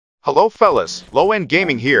Hello fellas, Low-End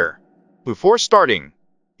Gaming here. Before starting,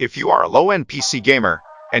 if you are a low-end PC gamer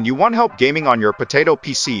and you want help gaming on your potato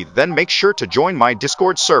PC, then make sure to join my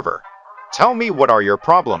Discord server. Tell me what are your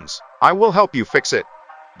problems, I will help you fix it.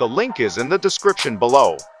 The link is in the description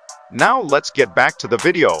below. Now let's get back to the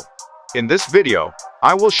video. In this video,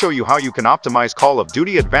 I will show you how you can optimize Call of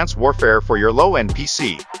Duty Advanced Warfare for your low-end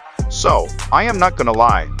PC. So, I am not gonna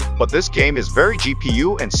lie, but this game is very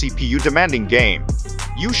GPU and CPU demanding game.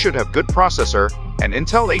 You should have good processor and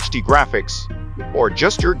Intel HD graphics, or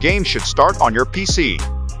just your game should start on your PC.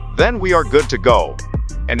 Then we are good to go.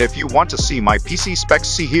 And if you want to see my PC specs,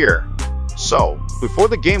 see here. So, before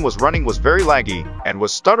the game was running was very laggy and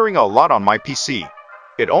was stuttering a lot on my PC.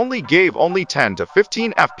 It only gave 10 to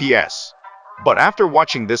 15 FPS. But after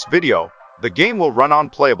watching this video, the game will run on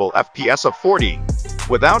playable FPS of 40,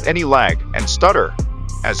 without any lag and stutter.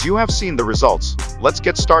 As you have seen the results, let's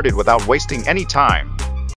get started without wasting any time.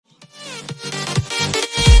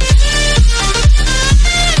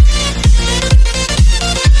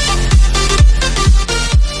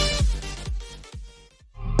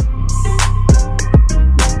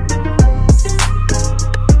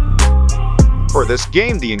 For this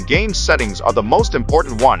game, the in-game settings are the most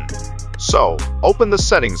important one. So, open the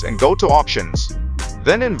settings and go to options.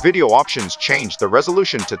 Then in video options, change the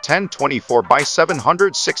resolution to 1024 by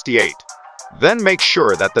 768. Then make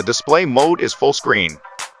sure that the display mode is full screen.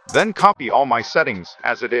 Then copy all my settings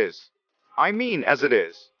as it is. I mean as it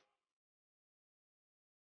is.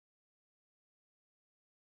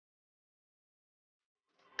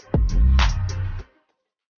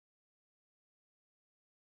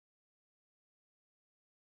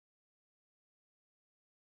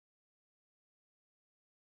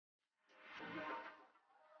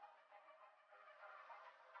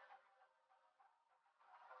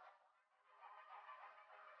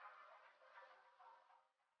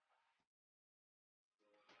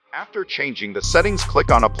 After changing the settings,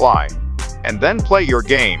 click on Apply, and then play your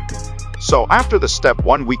game. So after the step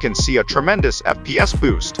 1, we can see a tremendous FPS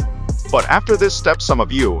boost. But after this step, some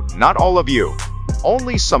of you, not all of you,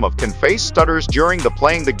 only some of can face stutters during the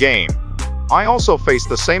playing the game. I also face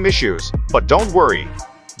the same issues, but don't worry.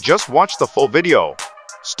 Just watch the full video.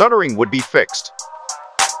 Stuttering would be fixed.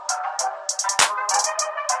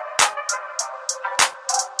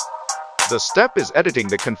 The step is editing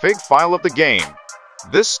the config file of the game.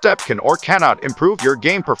 This step can or cannot improve your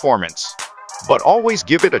game performance, but always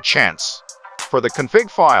give it a chance. For the config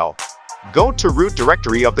file, go to root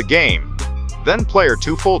directory of the game, then player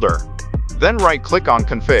 2 folder, then right-click on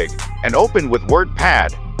config and open with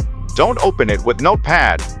WordPad. Don't open it with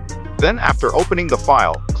Notepad. Then after opening the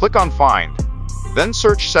file, click on Find, then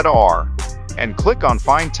search SETA-R, and click on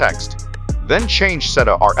Find Text. Then change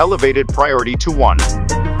SETA-R elevated priority to 1.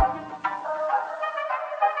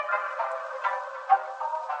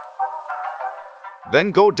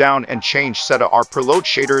 Then go down and change SETA-R preload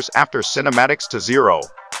shaders after cinematics to 0.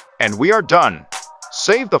 And we are done.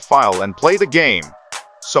 Save the file and play the game.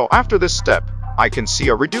 So after this step, I can see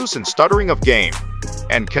a reduce in stuttering of game,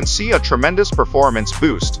 and can see a tremendous performance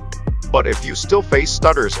boost. But if you still face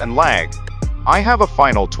stutters and lag, I have a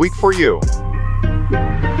final tweak for you.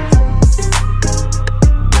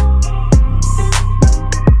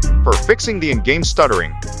 For fixing the in-game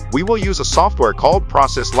stuttering, we will use a software called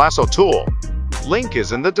Process Lasso tool. Link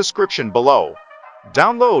is in the description below.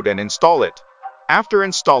 Download and install it. After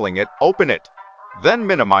installing it, open it. Then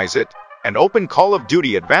minimize it, and open Call of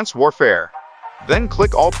Duty Advanced Warfare. Then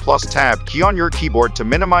click Alt plus Tab key on your keyboard to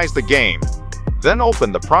minimize the game. Then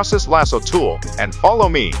open the Process Lasso tool, and follow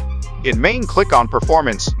me. In main, click on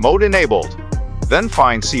Performance Mode Enabled. Then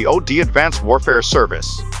find COD Advanced Warfare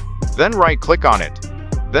Service. Then right-click on it.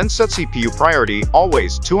 Then set CPU priority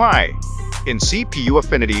always too high. In CPU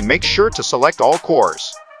affinity, make sure to select all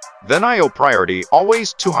cores. Then I/O priority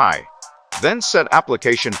always too high. Then set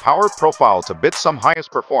application power profile to bit some highest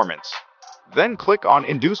performance. Then click on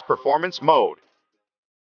Induce Performance Mode.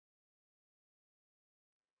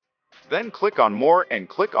 Then click on More and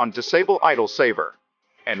click on Disable Idle Saver.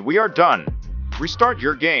 And we are done. Restart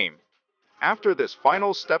your game. After this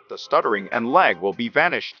final step, the stuttering and lag will be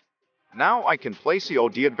vanished. Now I can play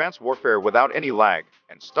COD Advanced Warfare without any lag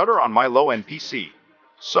and stutter on my low-end PC.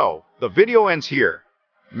 So, the video ends here.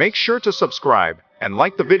 Make sure to subscribe and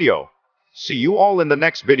like the video. See you all in the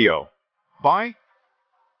next video. Bye.